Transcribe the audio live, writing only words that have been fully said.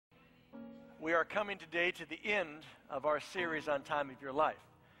We are coming today to the end of our series on time of your life.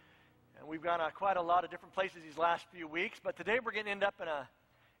 And we've gone quite a lot of different places these last few weeks, but today we're going to end up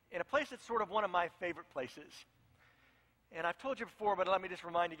in a place that's sort of one of my favorite places. And I've told you before, but let me just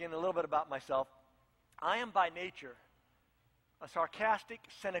remind you again a little bit about myself. I am by nature a sarcastic,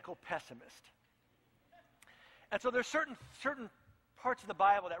 cynical pessimist. And so there's certain parts of the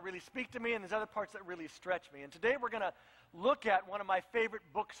Bible that really speak to me, and there's other parts that really stretch me. And today we're going to look at one of my favorite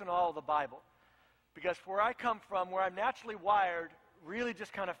books in all of the Bible. Because where I come from, where I'm naturally wired, really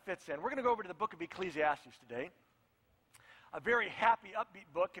just kind of fits in. We're going to go over to the book of Ecclesiastes today. A very happy, upbeat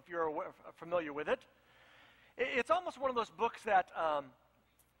book, if you're familiar with it. It's almost one of those books that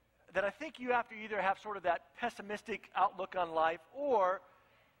I think you have to either have sort of that pessimistic outlook on life or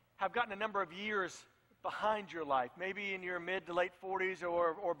have gotten a number of years behind your life, maybe in your mid to late 40s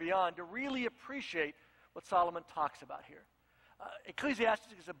or beyond, to really appreciate what Solomon talks about here. Ecclesiastes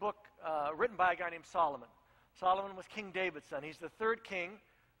is a book written by a guy named Solomon. Solomon was King David's son. He's the third king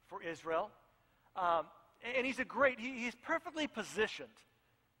for Israel. And he's perfectly positioned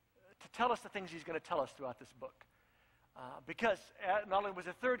to tell us the things he's going to tell us throughout this book. Because not only was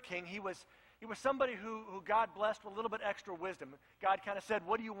he the third king, he was somebody who God blessed with a little bit extra wisdom. God kind of said,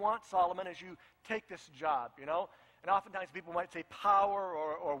 what do you want, Solomon, as you take this job, you know? And oftentimes people might say power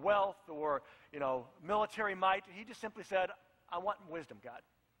or wealth or, military might. He just simply said, I want wisdom, God.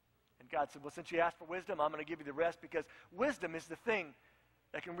 And God said, well, since you asked for wisdom, I'm going to give you the rest, because wisdom is the thing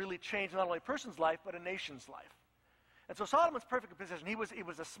that can really change not only a person's life, but a nation's life. And so Solomon's perfect position. He was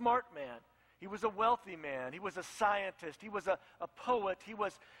a smart man. He was a wealthy man. He was a scientist. He was a poet. He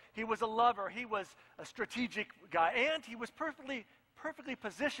was a lover. He was a strategic guy. And he was perfectly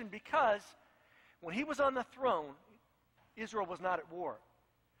positioned because when he was on the throne, Israel was not at war.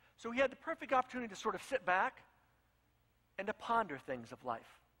 So he had the perfect opportunity to sort of sit back and to ponder things of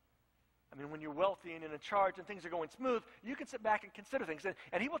life. I mean, when you're wealthy and in charge and things are going smooth, you can sit back and consider things.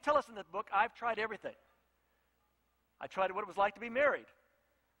 And he will tell us in the book, I've tried everything. I tried what it was like to be married.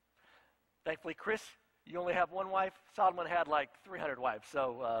 Thankfully, Chris, you only have one wife. Solomon had like 300 wives.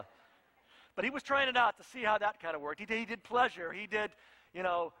 But he was trying it out to see how that kind of worked. He did pleasure. He did,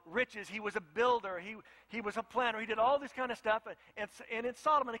 riches. He was a builder. He was a planner. He did all this kind of stuff. And in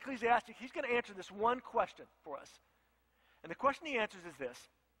Solomon, Ecclesiastes, he's going to answer this one question for us. And the question he answers is this: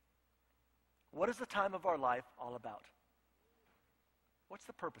 what is the time of our life all about? What's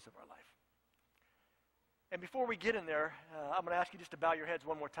the purpose of our life? And before we get in there, I'm going to ask you just to bow your heads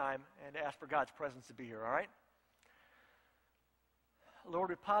one more time and ask for God's presence to be here, all right? Lord,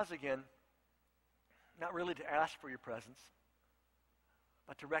 we pause again, not really to ask for your presence,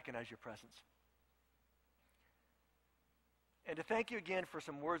 but to recognize your presence. And to thank you again for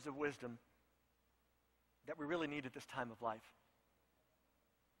some words of wisdom that we really need at this time of life.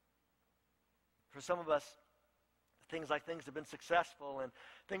 For some of us, things have been successful and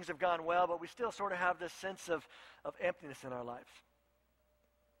things have gone well, but we still sort of have this sense of emptiness in our lives.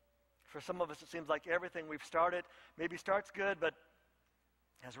 For some of us, it seems like everything we've started maybe starts good, but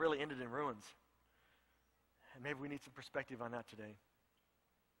has really ended in ruins. And maybe we need some perspective on that today.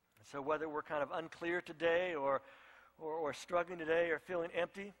 And so whether we're kind of unclear today or struggling today or feeling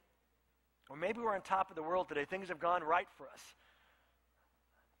empty, or maybe we're on top of the world today, things have gone right for us.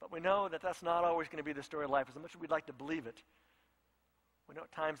 But we know that that's not always going to be the story of life. As much as we'd like to believe it, we know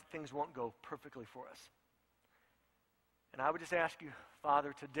at times things won't go perfectly for us. And I would just ask you,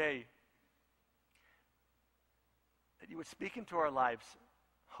 Father, today, that you would speak into our lives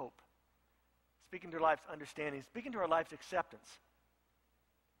hope, speak into our lives understanding, speak into our lives acceptance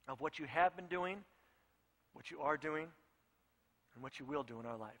of what you have been doing, what you are doing, and what you will do in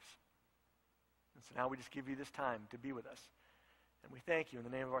our lives. And so now we just give you this time to be with us. And we thank you in the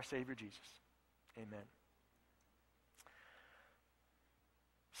name of our Savior Jesus. Amen.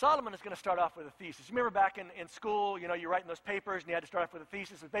 Solomon is going to start off with a thesis. You remember back in school, you're writing those papers and you had to start off with a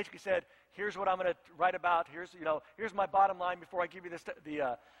thesis. It basically said, here's what I'm going to write about. Here's my bottom line before I give you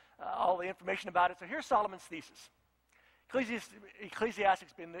all the information about it. So here's Solomon's thesis.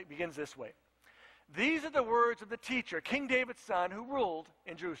 Ecclesiastes begins this way. These are the words of the teacher, King David's son, who ruled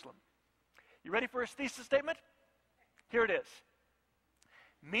in Jerusalem. You ready for his thesis statement? Here it is.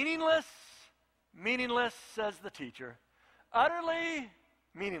 Meaningless, meaningless, says the teacher. Utterly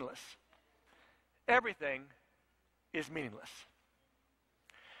meaningless. Everything is meaningless.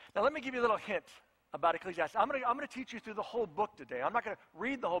 Now let me give you a little hint about Ecclesiastes. I'm going to teach you through the whole book today. I'm not going to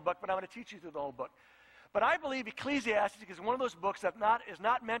read the whole book, but I'm going to teach you through the whole book. But I believe Ecclesiastes is one of those books that is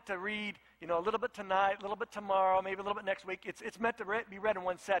not meant to read, a little bit tonight, a little bit tomorrow, maybe a little bit next week. It's meant to be read in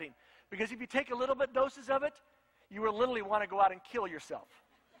one setting. Because if you take a little bit doses of it, you will literally want to go out and kill yourself.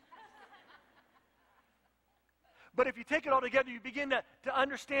 But if you take it all together, you begin to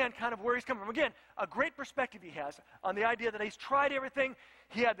understand kind of where he's coming from. Again, a great perspective he has on the idea that he's tried everything.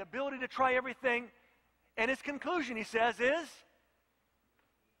 He had the ability to try everything. And his conclusion, he says, is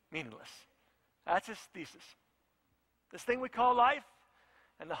meaningless. That's his thesis. This thing we call life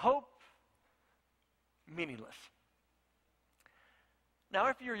and the hope, meaningless. Now,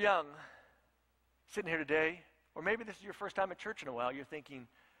 if you're young, sitting here today, or maybe this is your first time at church in a while, you're thinking,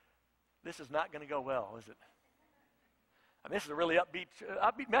 this is not going to go well, is it? I mean, this is a really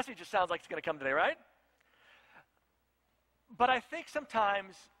upbeat message. It sounds like it's going to come today, right? But I think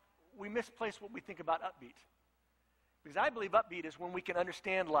sometimes we misplace what we think about upbeat. Because I believe upbeat is when we can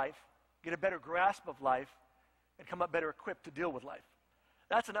understand life, get a better grasp of life, and come up better equipped to deal with life.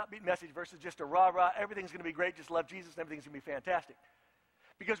 That's an upbeat message versus just a rah-rah, everything's going to be great, just love Jesus, and everything's going to be fantastic.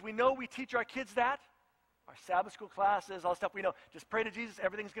 Because we know we teach our kids that, our Sabbath school classes, all the stuff we know, just pray to Jesus,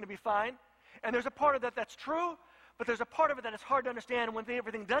 everything's going to be fine. And there's a part of that that's true, but there's a part of it that is hard to understand. And when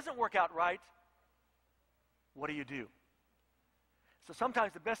everything doesn't work out right, what do you do? So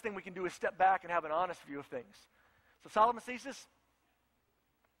sometimes the best thing we can do is step back and have an honest view of things. So Solomon's thesis,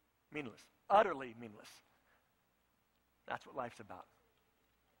 meaningless, utterly meaningless. That's what life's about.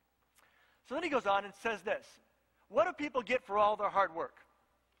 So then he goes on and says this. What do people get for all their hard work?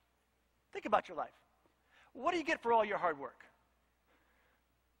 Think about your life. What do you get for all your hard work?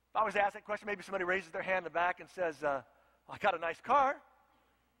 If I was asked that question, maybe somebody raises their hand in the back and says, I got a nice car.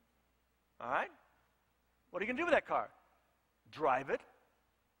 All right. What are you going to do with that car? Drive it.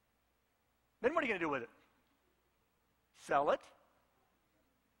 Then what are you going to do with it? Sell it.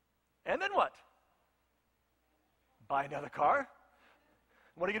 And then what? Buy another car.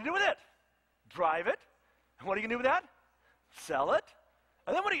 What are you going to do with it? Drive it. And what are you going to do with that? Sell it.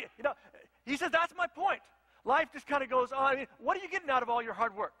 And then what do you know, he says, that's my point. Life just kind of goes on. I mean, what are you getting out of all your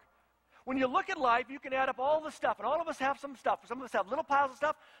hard work? When you look at life, you can add up all the stuff, and all of us have some stuff. Some of us have little piles of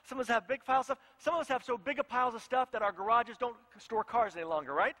stuff. Some of us have big piles of stuff. Some of us have so big a piles of stuff that our garages don't store cars any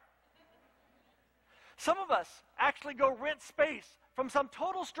longer, right? Some of us actually go rent space from some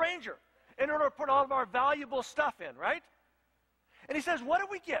total stranger in order to put all of our valuable stuff in, right? And he says, what do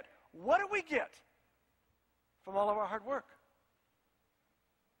we get? What do we get from all of our hard work?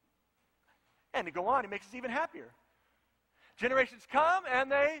 And to go on, he makes us even happier. Generations come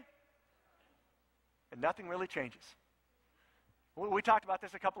and nothing really changes. We talked about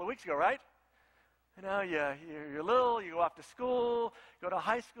this a couple of weeks ago, right? You know, you're little, you go off to school, go to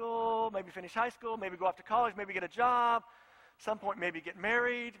high school, maybe finish high school, maybe go off to college, maybe get a job, some point maybe get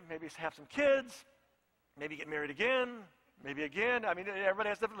married, maybe have some kids, maybe get married again, maybe again. I mean, everybody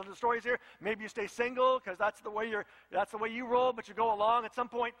has different little stories here. Maybe you stay single because that's the way you roll, but you go along. At some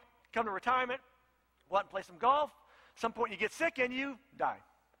point, come to retirement, go out and play some golf. At some point, you get sick and you die.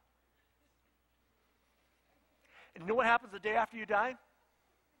 And you know what happens the day after you die?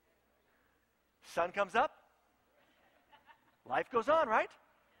 Sun comes up. Life goes on, right?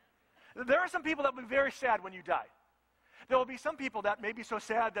 There are some people that will be very sad when you die. There will be some people that may be so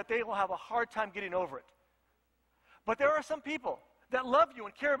sad that they will have a hard time getting over it. But there are some people that love you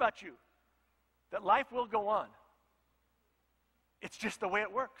and care about you, that life will go on. It's just the way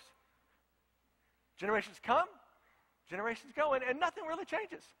it works. Generations come, generations go, and nothing really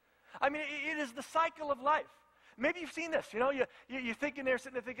changes. I mean, it is the cycle of life. Maybe you've seen this, you know, you're thinking there,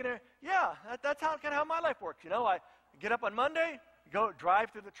 sitting there thinking there, yeah, that's kind of how my life works. You know, I get up on Monday, go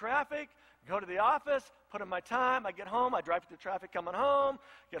drive through the traffic, go to the office, put in my time, I get home, I drive through the traffic coming home,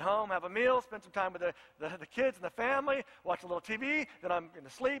 get home, have a meal, spend some time with the kids and the family, watch a little TV, then I'm going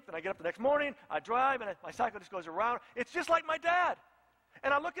to sleep, then I get up the next morning, I drive, and my cycle just goes around. It's just like my dad.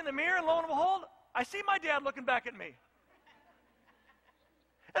 And I look in the mirror, and lo and behold, I see my dad looking back at me.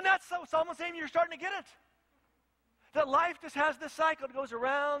 And that's so almost saying you're starting to get it. That life just has this cycle. It goes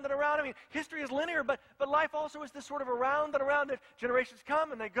around and around. I mean, history is linear, but life also is this sort of around and around that generations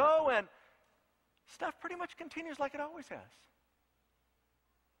come and they go, and stuff pretty much continues like it always has.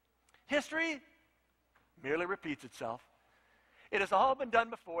 History merely repeats itself. It has all been done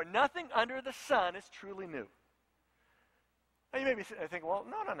before. Nothing under the sun is truly new. Now you may be sitting there thinking, well,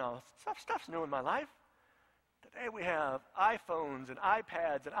 no. Stuff's new in my life. Today we have iPhones and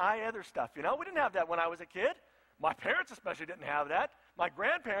iPads and other stuff. You know, we didn't have that when I was a kid. My parents especially didn't have that. My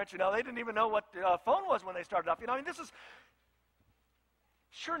grandparents, you know, they didn't even know what the phone was when they started off. You know, I mean, this is,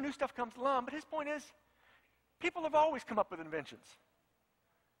 sure, new stuff comes along, but his point is, people have always come up with inventions.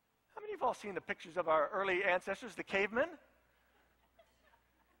 How many of you have all seen the pictures of our early ancestors, the cavemen?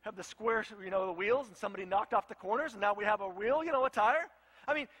 Have the square, you know, the wheels, and somebody knocked off the corners, and now we have a wheel, you know, a tire.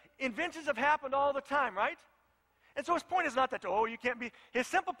 I mean, inventions have happened all the time, right? And so his point is not that, oh, you can't be. His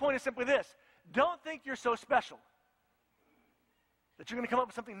simple point is simply this. Don't think you're so special. that you're going to come up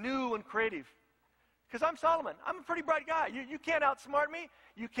with something new and creative. Because I'm Solomon. I'm a pretty bright guy. You can't outsmart me.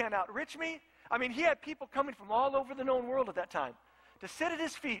 You can't outrich me. I mean, he had people coming from all over the known world at that time to sit at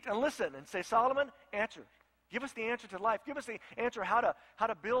his feet and listen and say, Solomon, answer. Give us the answer to life. Give us the answer how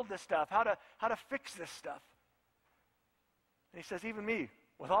to build this stuff, how to fix this stuff. And he says, even me,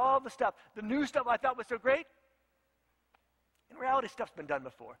 with all the stuff, the new stuff I thought was so great, in reality, stuff's been done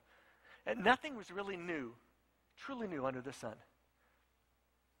before. And nothing was really new, truly new under the sun.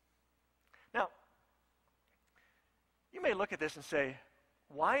 Now, you may look at this and say,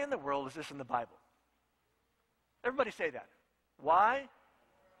 why in the world is this in the Bible? Everybody say that. Why?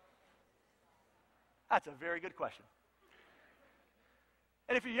 That's a very good question.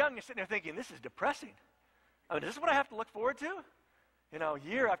 And if you're young, you're sitting there thinking, this is depressing. I mean, is this what I have to look forward to? You know,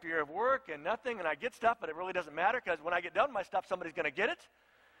 year after year of work and nothing, and I get stuff, but it really doesn't matter because when I get done with my stuff, somebody's going to get it.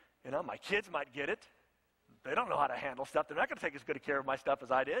 You know, my kids might get it. They don't know how to handle stuff. They're not going to take as good a care of my stuff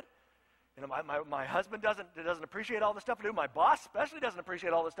as I did. You know, my husband doesn't appreciate all the stuff I do. My boss especially doesn't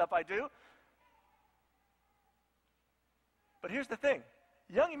appreciate all the stuff I do. But here's the thing.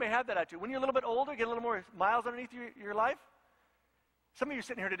 Young, you may have that attitude. When you're a little bit older, get a little more miles underneath your life, some of you are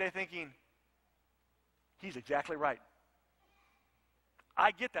sitting here today thinking, he's exactly right.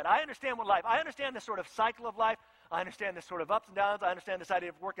 I get that. I understand I understand this sort of cycle of life. I understand this sort of ups and downs. I understand this idea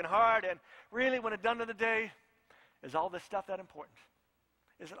of working hard. And really, when it's done to the day, is all this stuff that important?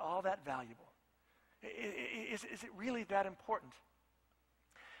 Is it all that valuable? Is it really that important?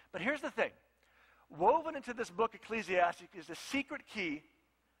 But here's the thing. Woven into this book, Ecclesiastes, is a secret key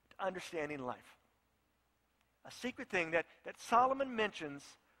to understanding life. A secret thing that Solomon mentions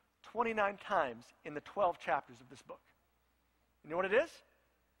 29 times in the 12 chapters of this book. You know what it is?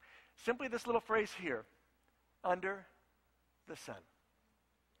 Simply this little phrase here, under the sun.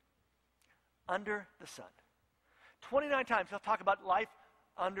 Under the sun. 29 times he'll talk about life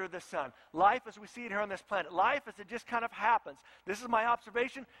under the sun. Life as we see it here on this planet. Life as it just kind of happens. This is my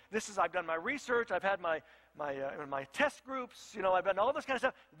observation. I've done my research. I've had my test groups. You know, I've done all this kind of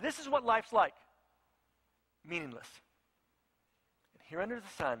stuff. This is what life's like. Meaningless. And here under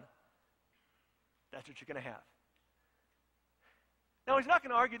the sun, that's what you're going to have. Now, he's not going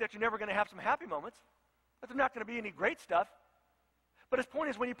to argue that you're never going to have some happy moments, that there's not going to be any great stuff. But his point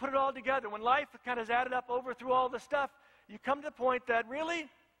is when you put it all together, when life kind of is added up over through all the stuff, you come to the point that really,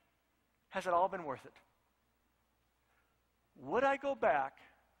 has it all been worth it? Would I go back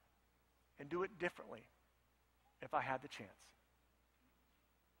and do it differently if I had the chance?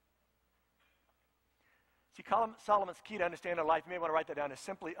 See, Solomon's key to understanding life, you may want to write that down, is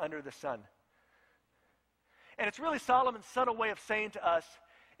simply under the sun. And it's really Solomon's subtle way of saying to us,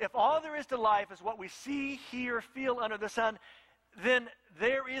 if all there is to life is what we see, hear, feel under the sun, then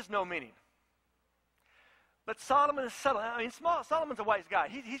there is no meaning. But Solomon is subtle. I mean, Solomon's a wise guy.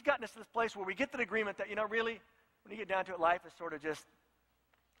 He's gotten us to this place where we get the agreement that, you know, really, when you get down to it, life is sort of just,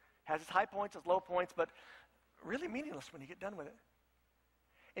 has its high points, its low points, but really meaningless when you get done with it.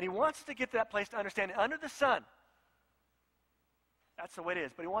 And he wants us to get to that place to understand under the sun, that's the way it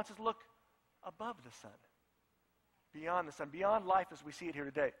is. But he wants us to look above the sun, beyond the sun, beyond life as we see it here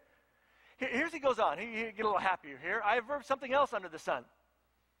today. Here's he goes on. He get a little happier here. I have something else under the sun.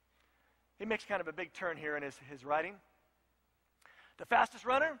 He makes kind of a big turn here in his writing. The fastest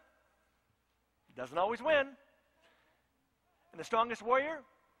runner doesn't always win. And the strongest warrior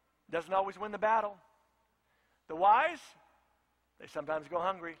doesn't always win the battle. The wise, they sometimes go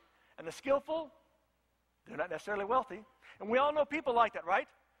hungry. And the skillful, they're not necessarily wealthy. And we all know people like that, right?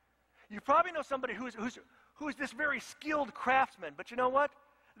 You probably know somebody who's this very skilled craftsman, but you know what?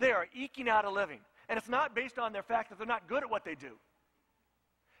 They are eking out a living. And it's not based on their fact that they're not good at what they do.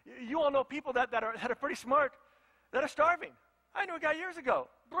 You all know people that are pretty smart, that are starving. I knew a guy years ago,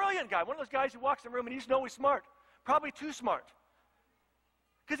 brilliant guy, one of those guys who walks in the room and you just know he's smart, probably too smart,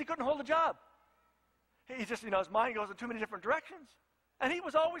 because he couldn't hold a job. He just, his mind goes in too many different directions. And he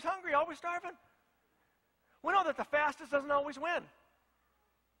was always hungry, always starving. We know that the fastest doesn't always win.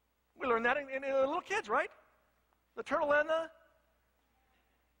 We learned that in little kids, right? The turtle and the...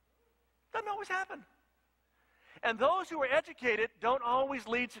 Doesn't always happen. And those who are educated don't always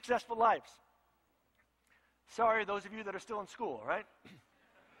lead successful lives. Sorry, those of you that are still in school, right?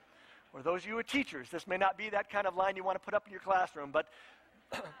 Or those of you who are teachers. This may not be that kind of line you want to put up in your classroom, but,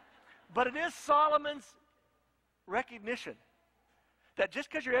 but it is Solomon's recognition that just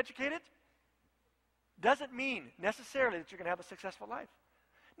because you're educated doesn't mean necessarily that you're going to have a successful life.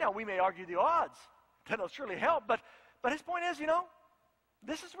 Now, we may argue the odds. That'll surely help, but his point is,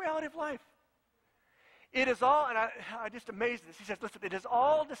 this is the reality of life. It is all, and I just amazed at this. He says, listen, it is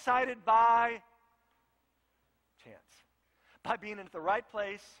all decided by chance. by being at the right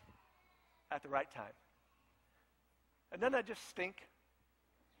place at the right time. And doesn't that just stink?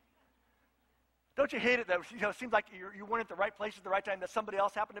 Don't you hate it that it seems like you weren't at the right place at the right time, that somebody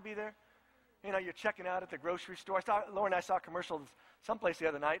else happened to be there? You're checking out at the grocery store. Lauren and I saw a commercial someplace the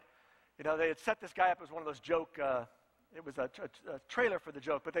other night. They had set this guy up as one of those joke, it was a trailer for the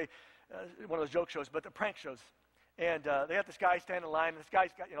joke, but one of those joke shows, but the prank shows. And they had this guy standing in line, and this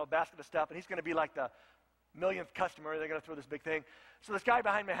guy's got, a basket of stuff, and he's going to be like the millionth customer. They're going to throw this big thing. So this guy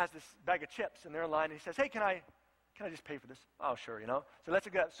behind me has this bag of chips, and they're in line, and he says, hey, can I just pay for this? Oh, sure, So let's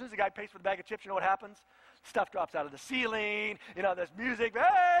go. As soon as the guy pays for the bag of chips, you know what happens? Stuff drops out of the ceiling. There's music.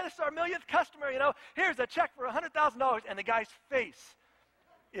 Hey, this is our millionth customer. Here's a check for $100,000. And the guy's face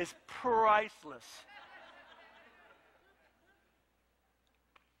is priceless.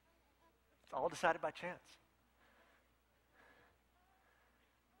 It's all decided by chance.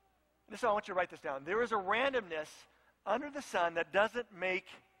 Listen, I want you to write this down. There is a randomness under the sun that doesn't make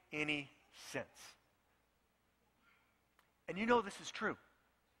any sense. And you know this is true.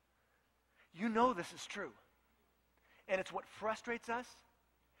 You know this is true. And it's what frustrates us.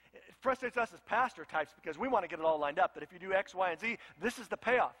 It frustrates us as pastor types because we want to get it all lined up, that if you do X, Y, and Z, this is the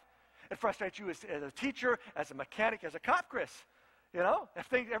payoff. It frustrates you as a teacher, as a mechanic, as a cop, Chris.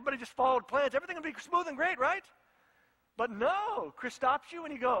 If everybody just followed plans, everything would be smooth and great, right? But no, Chris stops you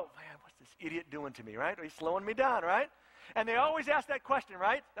and you go, man, what's this idiot doing to me, right? Or he's slowing me down, right? And they always ask that question,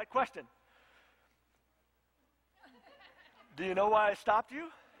 right? That question. Do you know why I stopped you?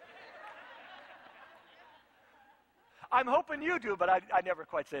 I'm hoping you do, but I never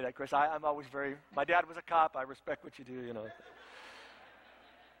quite say that, Chris. I'm always my dad was a cop. I respect what you do,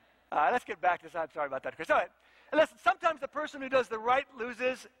 Let's get back to this. I'm sorry about that, Chris. All right. And listen, sometimes the person who does the right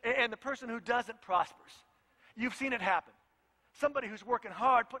loses, and the person who doesn't prospers. You've seen it happen. Somebody who's working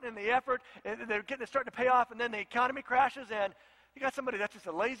hard, putting in the effort, and they're starting to pay off, and then the economy crashes, and you got somebody that's just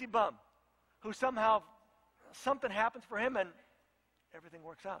a lazy bum who somehow something happens for him, and everything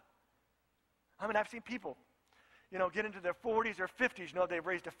works out. I've seen people get into their 40s or 50s. They've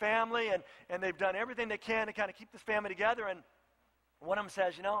raised a family and they've done everything they can to kind of keep this family together. And one of them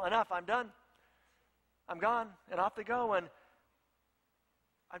says, enough, I'm done. I'm gone. And off they go. And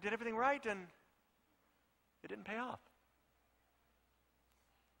I did everything right and it didn't pay off.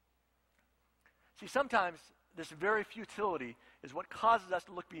 See, sometimes this very futility is what causes us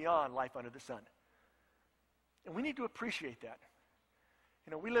to look beyond life under the sun. And we need to appreciate that.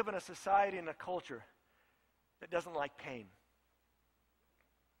 We live in a society and a culture that doesn't like pain.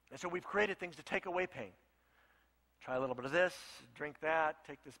 And so we've created things to take away pain. Try a little bit of this, drink that,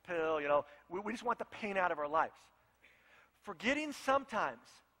 take this pill, We just want the pain out of our lives. Forgetting sometimes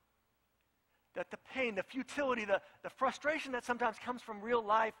that the pain, the futility, the frustration that sometimes comes from real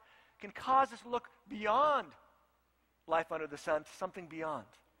life can cause us to look beyond life under the sun to something beyond.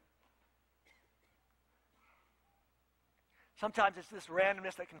 Sometimes it's this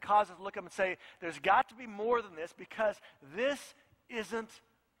randomness that can cause us to look up and say, there's got to be more than this because this isn't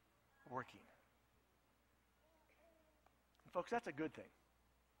working. And folks, that's a good thing.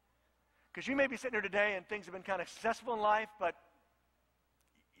 Because you may be sitting here today and things have been kind of successful in life, but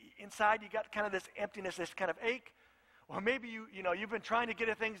inside you got kind of this emptiness, this kind of ache. Or maybe you've been trying to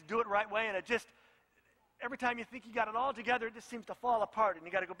get things, do it the right way, and it just, every time you think you got it all together, it just seems to fall apart, and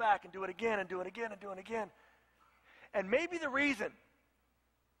you got to go back and do it again and do it again and do it again. And maybe the reason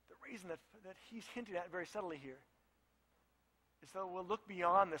that he's hinting at very subtly here is that we'll look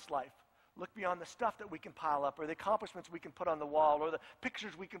beyond this life, look beyond the stuff that we can pile up or the accomplishments we can put on the wall or the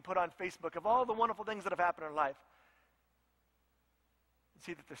pictures we can put on Facebook of all the wonderful things that have happened in our life and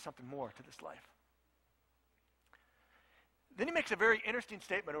see that there's something more to this life. Then he makes a very interesting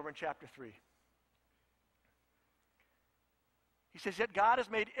statement over in chapter 3. He says, yet God has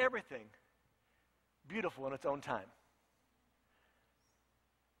made everything beautiful in its own time.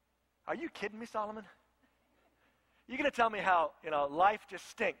 Are you kidding me, Solomon? You're going to tell me how, life just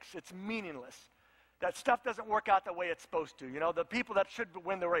stinks. It's meaningless. That stuff doesn't work out the way it's supposed to. The people that should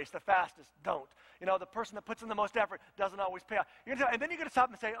win the race, the fastest, don't. The person that puts in the most effort doesn't always pay off. And then you're going to stop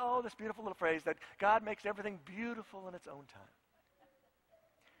and say, oh, this beautiful little phrase that God makes everything beautiful in its own time.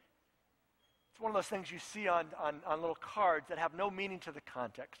 It's one of those things you see on little cards that have no meaning to the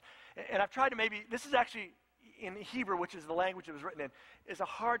context. And I've tried to this is actually in Hebrew, which is the language it was written in, is a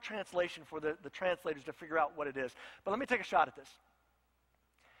hard translation for the translators to figure out what it is. But let me take a shot at this.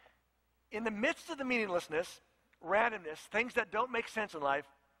 In the midst of the meaninglessness, randomness, things that don't make sense in life,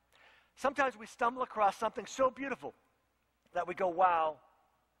 sometimes we stumble across something so beautiful that we go, wow,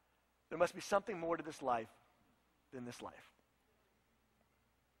 there must be something more to this life than this life.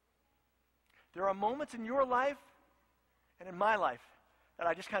 There are moments in your life and in my life that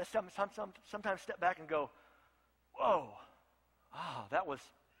I just kind of sometimes step back and go, whoa, that was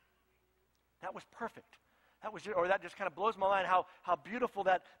perfect. That just kind of blows my mind how beautiful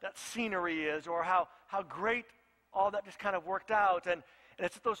that scenery is, or how great all that just kind of worked out. And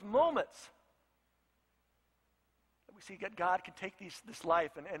it's at those moments that we see that God can take this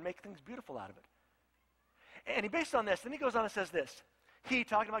life and make things beautiful out of it. And he based on this, then he goes on and says this. He,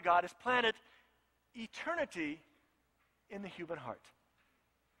 talking about God, has planted eternity in the human heart.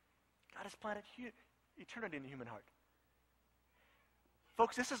 God has planted eternity in the human heart.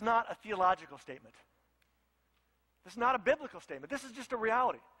 Folks, this is not a theological statement. This is not a biblical statement. This is just a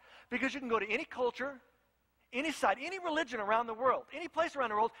reality. Because you can go to any culture, any side, any religion around the world, any place around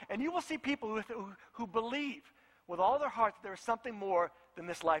the world, and you will see people who believe with all their heart that there is something more than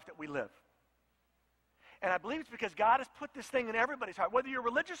this life that we live. And I believe it's because God has put this thing in everybody's heart, whether you're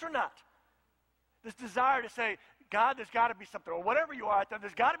religious or not. This desire to say, God, there's got to be something, or whatever you are out there,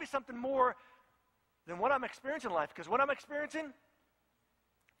 there's got to be something more than what I'm experiencing in life, because what I'm experiencing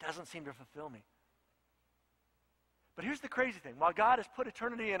doesn't seem to fulfill me. But here's the crazy thing. While God has put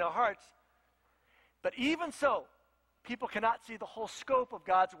eternity in our hearts, but even so, people cannot see the whole scope of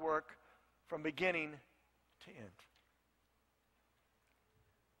God's work from beginning to end.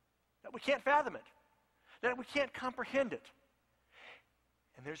 That we can't fathom it. That we can't comprehend it.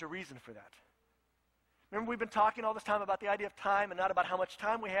 And there's a reason for that. Remember, we've been talking all this time about the idea of time, and not about how much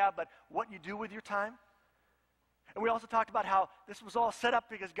time we have, but what you do with your time. And we also talked about how this was all set up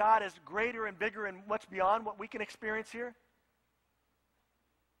because God is greater and bigger and much beyond what we can experience here.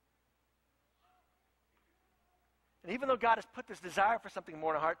 And even though God has put this desire for something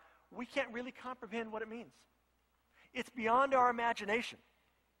more in our heart, we can't really comprehend what it means. It's beyond our imagination.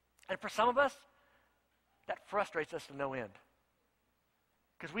 And for some of us, that frustrates us to no end.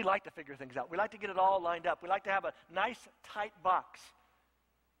 Because we like to figure things out. We like to get it all lined up. We like to have a nice, tight box.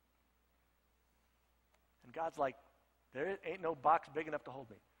 And God's like, there ain't no box big enough to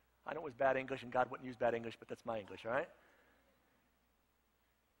hold me. I know it was bad English, and God wouldn't use bad English, but that's my English, all right?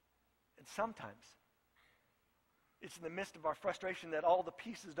 And sometimes, it's in the midst of our frustration that all the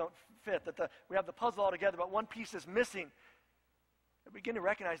pieces don't fit, that we have the puzzle all together, but one piece is missing. We begin to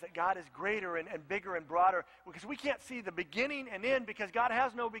recognize that God is greater and bigger and broader, because we can't see the beginning and end, because God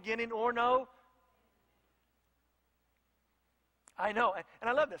has no beginning or no I know. And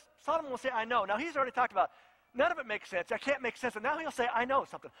I love this. Solomon will say, I know. Now, he's already talked about, none of it makes sense. I can't make sense. And now he'll say, I know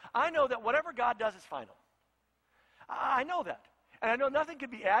something. I know that whatever God does is final. I know that. And I know nothing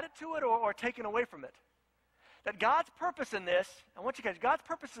can be added to it or taken away from it. That God's purpose in this, I want you guys, God's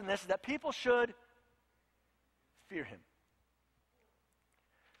purpose in this is that people should fear him.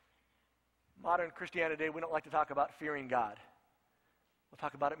 Modern Christianity today, we don't like to talk about fearing God. We'll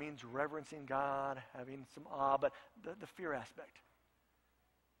talk about it means reverencing God, having some awe, but the fear aspect.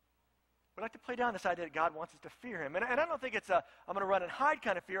 We like to play down this idea that God wants us to fear him. And I don't think it's I'm going to run and hide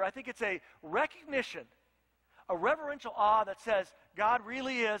kind of fear. I think it's a recognition, a reverential awe that says God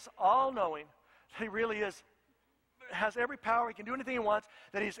really is all-knowing, that he really has every power, he can do anything he wants,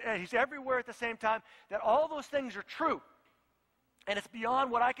 that he's everywhere at the same time, that all those things are true. And it's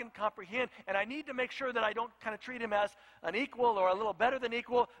beyond what I can comprehend, and I need to make sure that I don't kind of treat him as an equal or a little better than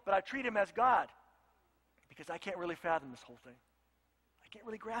equal, but I treat him as God, because I can't really fathom this whole thing. I can't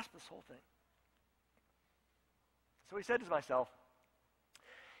really grasp this whole thing. So he said to myself,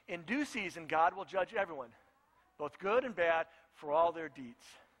 in due season, God will judge everyone, both good and bad, for all their deeds.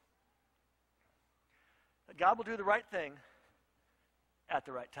 That God will do the right thing at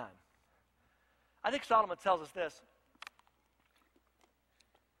the right time. I think Solomon tells us this,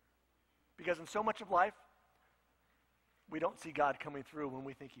 because in so much of life, we don't see God coming through when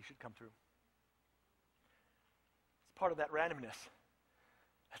we think he should come through. It's part of that randomness,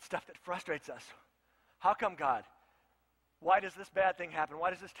 that stuff that frustrates us. How come, God? Why does this bad thing happen?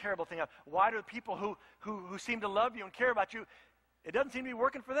 Why does this terrible thing happen? Why do the people who seem to love you and care about you, it doesn't seem to be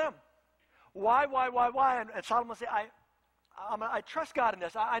working for them? Why? And Solomon will say, I trust God in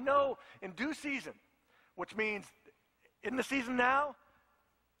this. I know in due season, which means in the season now,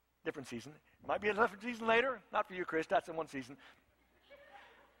 different season. It might be a different season later. Not for you, Chris. That's in one season.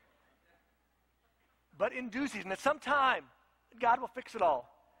 But in due season, at some time, God will fix it all.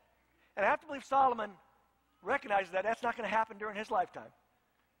 And I have to believe Solomon recognizes that that's not going to happen during his lifetime.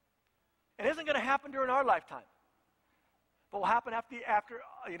 It isn't going to happen during our lifetime. But will happen after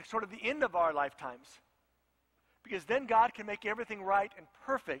sort of the end of our lifetimes. Because then God can make everything right and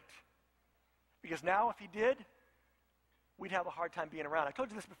perfect. Because now, if he did, we'd have a hard time being around. I told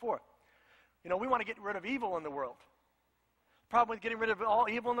you this before. You know, we want to get rid of evil in the world. The problem with getting rid of all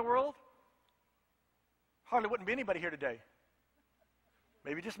evil in the world? hardly wouldn't be anybody here today.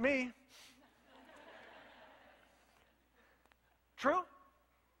 Maybe just me. True?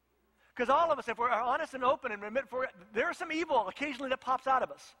 Because all of us, if we're honest and open and admit there's some evil occasionally that pops out of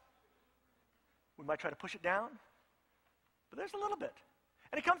us. We might try to push it down, but there's a little bit.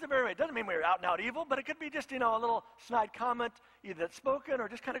 And it comes in very way. It doesn't mean we're out and out evil, but it could be just, a little snide comment, either that's spoken or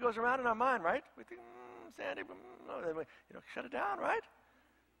just kind of goes around in our mind, right? We think, Sandy, then we, shut it down, right?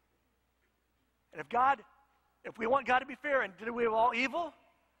 And if we want God to be fair and do away with all evil,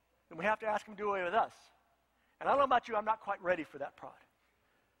 then we have to ask him to do away with us. And I don't know about you, I'm not quite ready for that prod.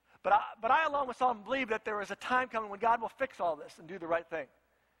 But I, along with Solomon, believe that there is a time coming when God will fix all this and do the right thing.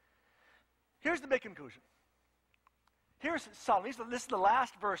 Here's the big conclusion. Here's Solomon. This is the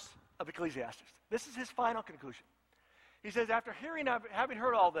last verse of Ecclesiastes. This is his final conclusion. He says, after having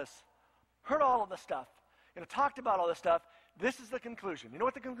heard all this, heard all of the stuff, talked about all this stuff, this is the conclusion. You know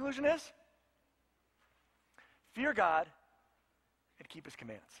what the conclusion is? Fear God and keep his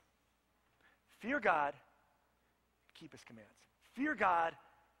commands. Fear God and keep his commands. Fear God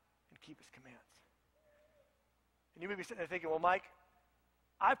and keep his commands. And you may be sitting there thinking, well, Mike,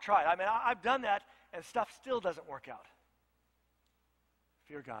 I've tried. I've done that, and stuff still doesn't work out.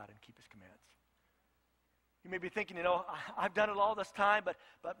 Fear God and keep his commands. You may be thinking, I've done it all this time, but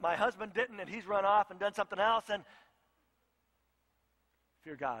my husband didn't, and he's run off and done something else, and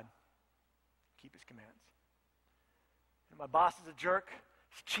fear God, keep his commands. And my boss is a jerk.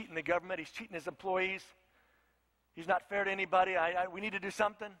 He's cheating the government. He's cheating his employees. He's not fair to anybody. We need to do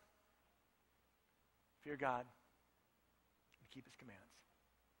something. Fear God and keep his commands.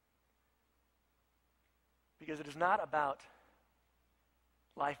 Because it is not about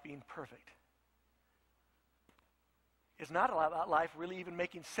life being perfect. It's not about life really even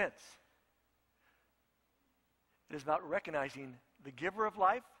making sense. It is about recognizing the giver of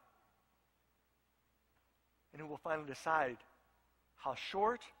life and who will finally decide how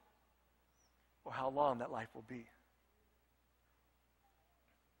short or how long that life will be.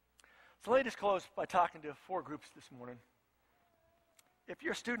 So let me just close by talking to 4 groups this morning. If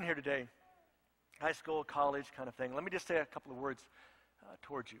you're a student here today, high school, college kind of thing, let me just say a couple of words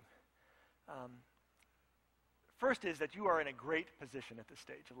towards you. First is that you are in a great position at this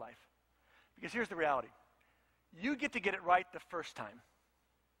stage of life. Because here's the reality. You get to get it right the first time.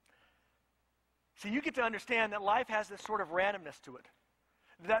 See, you get to understand that life has this sort of randomness to it.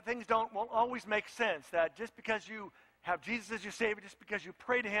 That things won't always make sense. That just because you have Jesus as your Savior, just because you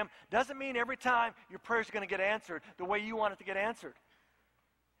pray to him, doesn't mean every time your prayers are going to get answered the way you want it to get answered.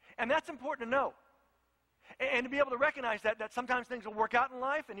 And that's important to know. And to be able to recognize that sometimes things will work out in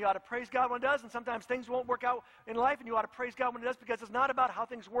life, and you ought to praise God when it does, and sometimes things won't work out in life, and you ought to praise God when it does, because it's not about how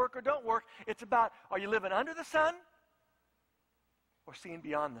things work or don't work. It's about, are you living under the sun or seeing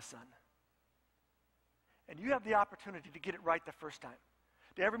beyond the sun? And you have the opportunity to get it right the first time.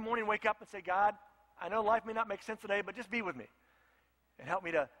 To every morning wake up and say, God, I know life may not make sense today, but just be with me. And help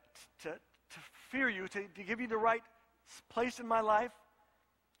me to fear you, to give you the right place in my life.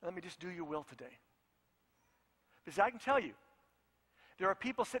 Let me just do your will today. Because I can tell you, there are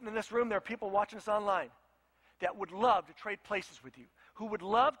people sitting in this room, there are people watching us online that would love to trade places with you, who would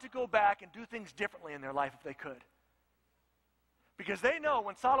love to go back and do things differently in their life if they could. Because they know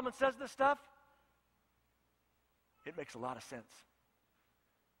when Solomon says this stuff, it makes a lot of sense.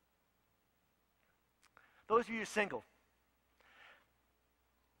 Those of you who are single,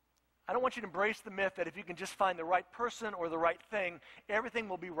 I don't want you to embrace the myth that if you can just find the right person or the right thing, everything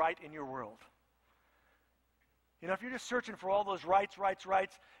will be right in your world. If you're just searching for all those rights,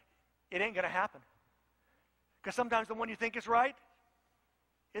 it ain't going to happen. Because sometimes the one you think is right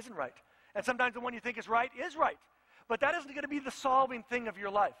isn't right. And sometimes the one you think is right. But that isn't going to be the solving thing of your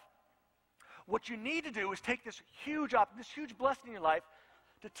life. What you need to do is take this huge blessing in your life,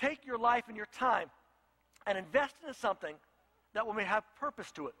 to take your life and your time and invest into something that will have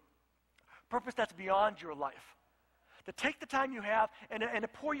purpose to it. Purpose that's beyond your life. To take the time you have and to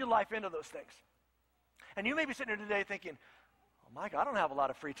pour your life into those things. And you may be sitting here today thinking, oh my God, I don't have a lot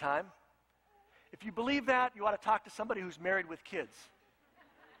of free time. If you believe that, you ought to talk to somebody who's married with kids.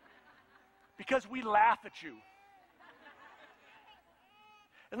 Because we laugh at you.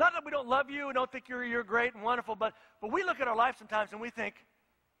 It's not that we don't love you and don't think you're great and wonderful, but we look at our life sometimes and we think,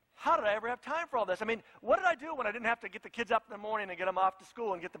 how did I ever have time for all this? What did I do when I didn't have to get the kids up in the morning and get them off to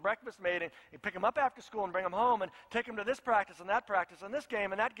school and get the breakfast made and pick them up after school and bring them home and take them to this practice and this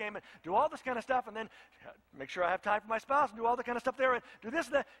game and that game and do all this kind of stuff and then make sure I have time for my spouse and do all the kind of stuff there and do this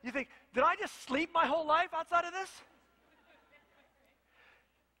and that. You think, did I just sleep my whole life outside of this?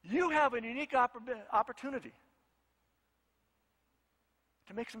 You have a unique opportunity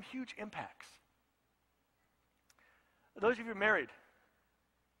to make some huge impacts Those of you married,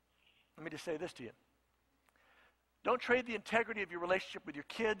 let me just say this to you. Don't trade the integrity of your relationship with your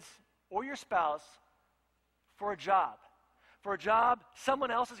kids or your spouse for a job. For a job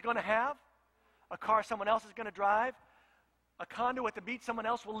someone else is going to have, a car someone else is going to drive, a condo at the beach someone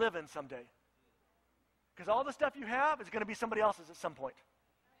else will live in someday. Because all the stuff you have is going to be somebody else's at some point.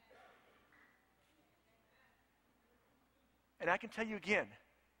 And I can tell you again,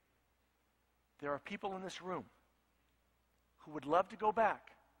 there are people in this room who would love to go back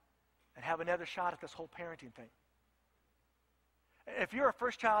and have another shot at this whole parenting thing. If you're a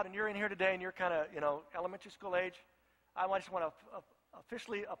first child and you're in here today and you're kind of, elementary school age, I just want to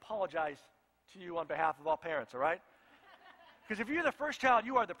officially apologize to you on behalf of all parents, all right? Because if you're the first child,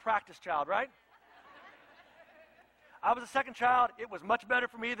 you are the practice child, right? I was the second child. It was much better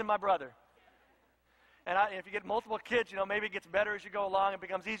for me than my brother. And if you get multiple kids, maybe it gets better as you go along. It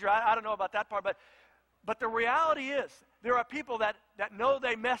becomes easier. I don't know about that part. But the reality is there are people that know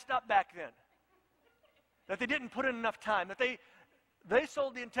they messed up back then, that they didn't put in enough time, that they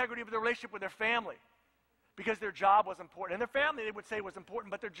sold the integrity of their relationship with their family because their job was important. And their family, they would say, was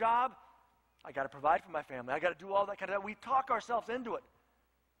important, but their job, I got to provide for my family. I got to do all that kind of stuff. We talk ourselves into it.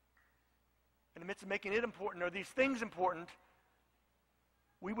 In the midst of making it important or these things important,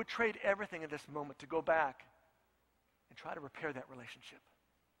 we would trade everything in this moment to go back and try to repair that relationship.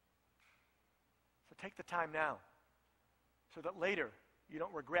 So take the time now so that later you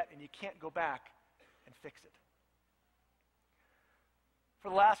don't regret and you can't go back and fix it. For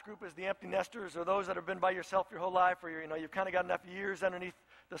the last group is the empty nesters, or those that have been by yourself your whole life, or you've kind of got enough years underneath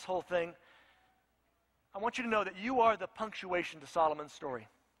this whole thing. I want you to know that you are the punctuation to Solomon's story.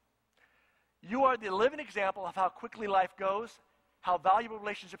 You are the living example of how quickly life goes, how valuable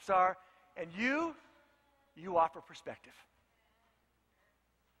relationships are, and you offer perspective.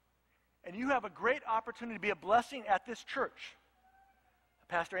 And you have a great opportunity to be a blessing at this church.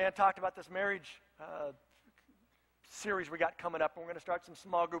 Pastor Ann talked about this marriage series we got coming up, and we're going to start some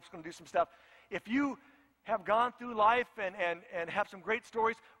small groups, going to do some stuff. If you have gone through life and have some great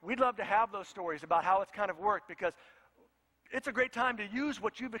stories, we'd love to have those stories about how it's kind of worked, because it's a great time to use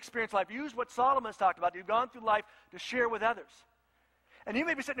what you've experienced in life, use what Solomon's talked about. You've gone through life to share with others. And you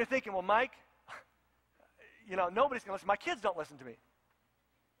may be sitting there thinking, well, Mike, nobody's going to listen. My kids don't listen to me.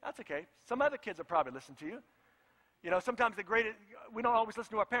 That's okay. Some other kids will probably listen to you. Sometimes we don't always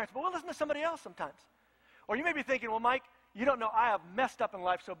listen to our parents, but we'll listen to somebody else sometimes. Or you may be thinking, well, Mike, you don't know, I have messed up in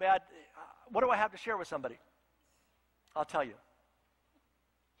life so bad. What do I have to share with somebody? I'll tell you.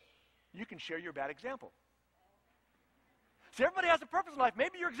 You can share your bad example. See, everybody has a purpose in life.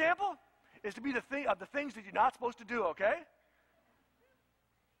 Maybe your example is to be the things that you're not supposed to do, okay?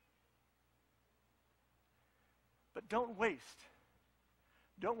 But don't waste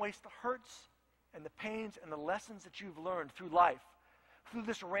the hurts and the pains and the lessons that you've learned through life, through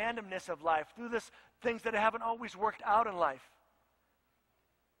this randomness of life, through this things that haven't always worked out in life.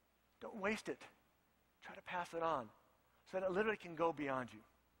 Don't waste it. Try to pass it on so that it literally can go beyond you.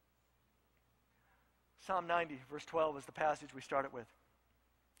 Psalm 90, verse 12 is the passage we started with.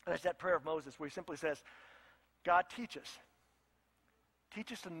 And it's that prayer of Moses where he simply says, God, teach us.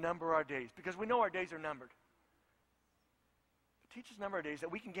 Teach us to number our days, because we know our days are numbered. But teach us to number our days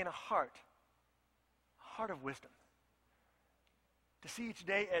that we can gain a heart of wisdom. To see each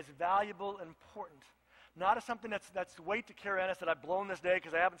day as valuable and important. Not as something that's weight to carry on us that I've blown this day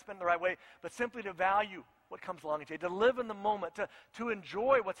because I haven't spent it the right way, but simply to value what comes along each day, to live in the moment, to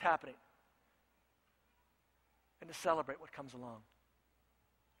enjoy what's happening, and to celebrate what comes along.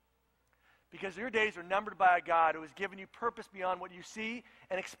 Because your days are numbered by a God who has given you purpose beyond what you see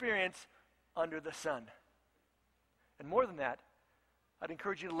and experience under the sun. And more than that, I'd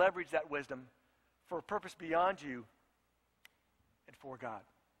encourage you to leverage that wisdom for a purpose beyond you and for God.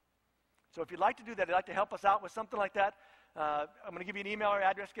 So if you'd like to do that, you'd like to help us out with something like that, I'm going to give you an email or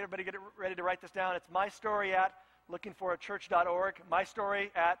address. Get everybody ready to write this down. It's mystory@lookingforachurch.org.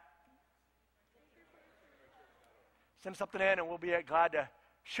 mystory@ Send something in, and we'll be glad to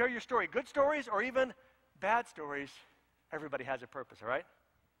share your story. Good stories or even bad stories. Everybody has a purpose, all right?